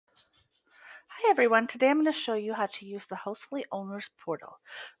Hi everyone, today I'm going to show you how to use the Hostfully Owners Portal.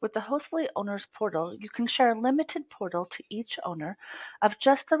 With the Hostfully Owners Portal, you can share a limited portal to each owner of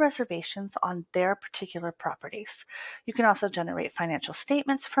just the reservations on their particular properties. You can also generate financial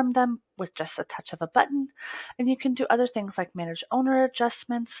statements from them with just a touch of a button, and you can do other things like manage owner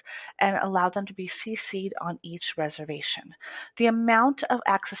adjustments and allow them to be CC'd on each reservation. The amount of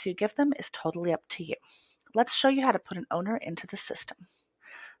access you give them is totally up to you. Let's show you how to put an owner into the system.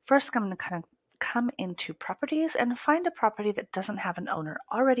 First, I'm going to come into properties and find a property that doesn't have an owner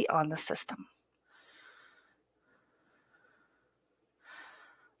already on the system.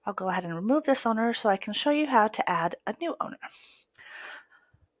 I'll go ahead and remove this owner so I can show you how to add a new owner.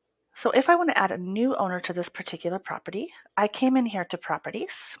 So if I want to add a new owner to this particular property, I came in here to properties.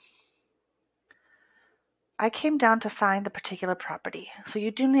 I came down to find the particular property. So you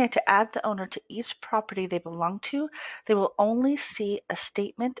do need to add the owner to each property they belong to. They will only see a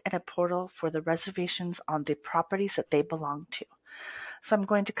statement and a portal for the reservations on the properties that they belong to. So I'm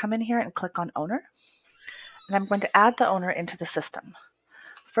going to come in here and click on owner, and I'm going to add the owner into the system.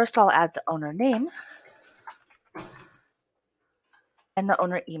 First, I'll add the owner name and the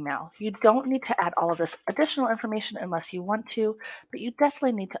owner email. You don't need to add all of this additional information unless you want to, but you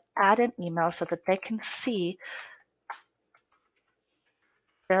definitely need to add an email so that they can see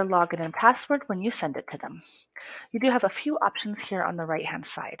their login and password when you send it to them. You do have a few options here on the right-hand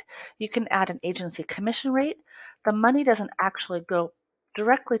side. You can add an agency commission rate. The money doesn't actually go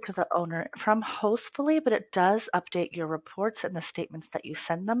directly to the owner from Hostfully, but it does update your reports and the statements that you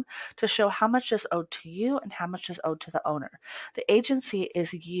send them to show how much is owed to you and how much is owed to the owner. The agency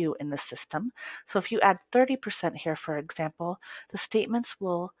is you in the system. So if you add 30% here, for example, the statements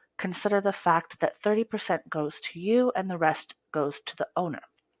will consider the fact that 30% goes to you and the rest goes to the owner.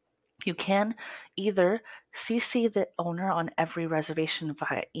 You can either CC the owner on every reservation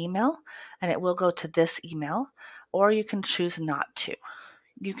via email, and it will go to this email, or you can choose not to.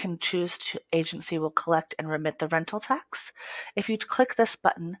 You can choose to agency will collect and remit the rental tax. If you click this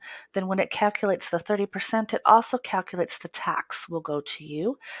button, then when it calculates the 30%, it also calculates the tax will go to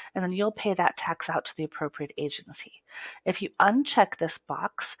you, and then you'll pay that tax out to the appropriate agency. If you uncheck this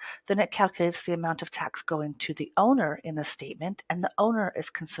box, then it calculates the amount of tax going to the owner in the statement, and the owner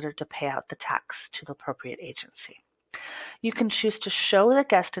is considered to pay out the tax to the appropriate agency. You can choose to show the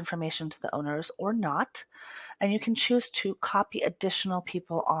guest information to the owners or not, and you can choose to copy additional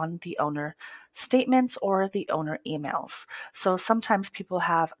people on the owner statements or the owner emails. So sometimes people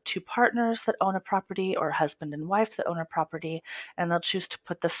have two partners that own a property or husband and wife that own a property, and they'll choose to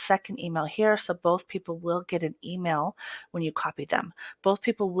put the second email here, so both people will get an email when you copy them. Both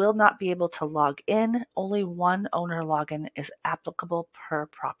people will not be able to log in. Only one owner login is applicable per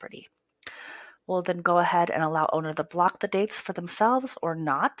property. We'll then go ahead and allow owner to block the dates for themselves or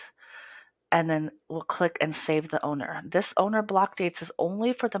not, and then we'll click and save the owner. This owner block dates is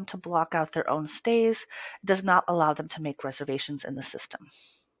only for them to block out their own stays. It does not allow them to make reservations in the system.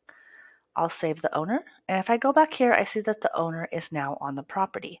 I'll save the owner, and if I go back here, I see that the owner is now on the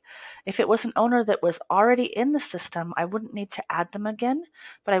property. If it was an owner that was already in the system, I wouldn't need to add them again,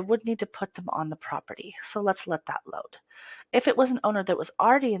 but I would need to put them on the property. So let's let that load. If it was an owner that was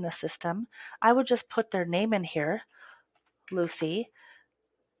already in the system, I would just put their name in here, Lucy,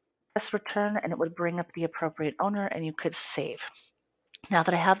 press return, and it would bring up the appropriate owner, and you could save. Now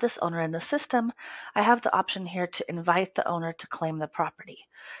that I have this owner in the system, I have the option here to invite the owner to claim the property.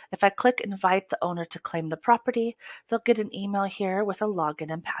 If I click invite the owner to claim the property, they'll get an email here with a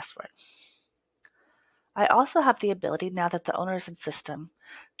login and password. I also have the ability, now that the owner is in system,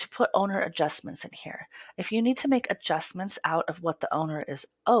 to put owner adjustments in here. If you need to make adjustments out of what the owner is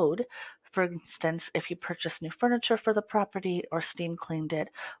owed, for instance, if you purchased new furniture for the property or steam cleaned it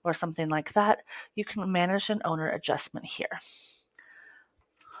or something like that, you can manage an owner adjustment here.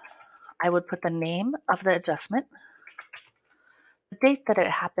 I would put the name of the adjustment, the date that it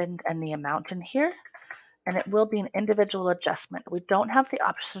happened, and the amount in here, and it will be an individual adjustment. We don't have the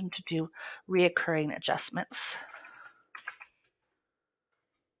option to do reoccurring adjustments.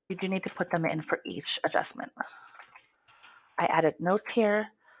 You do need to put them in for each adjustment. I added notes here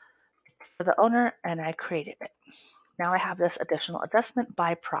for the owner, and I created it. Now I have this additional adjustment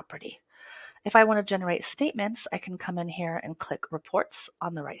by property. If I want to generate statements, I can come in here and click Reports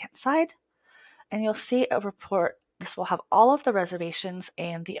on the right-hand side, and you'll see a report. This will have all of the reservations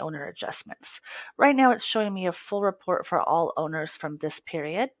and the owner adjustments. Right now it's showing me a full report for all owners from this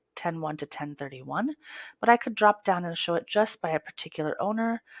period, 10/1 to 10/31, but I could drop down and show it just by a particular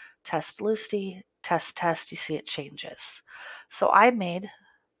owner. Test Lucy, test, you see it changes. So I made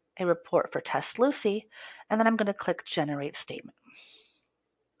a report for Test Lucy, and then I'm going to click Generate Statement.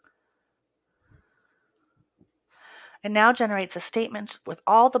 It now generates a statement with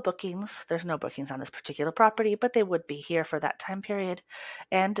all the bookings. There's no bookings on this particular property, but they would be here for that time period,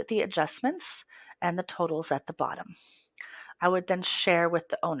 and the adjustments and the totals at the bottom. I would then share with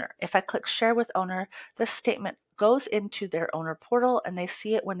the owner. If I click share with owner, this statement goes into their owner portal and they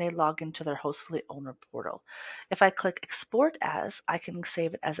see it when they log into their Hostfully owner portal. If I click export as, I can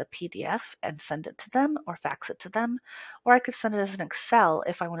save it as a PDF and send it to them or fax it to them, or I could send it as an Excel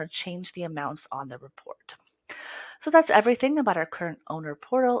if I want to change the amounts on the report. So that's everything about our current owner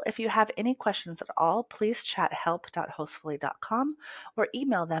portal. If you have any questions at all, please chat help.hostfully.com or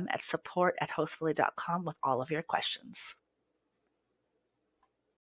email them at support@hostfully.com with all of your questions.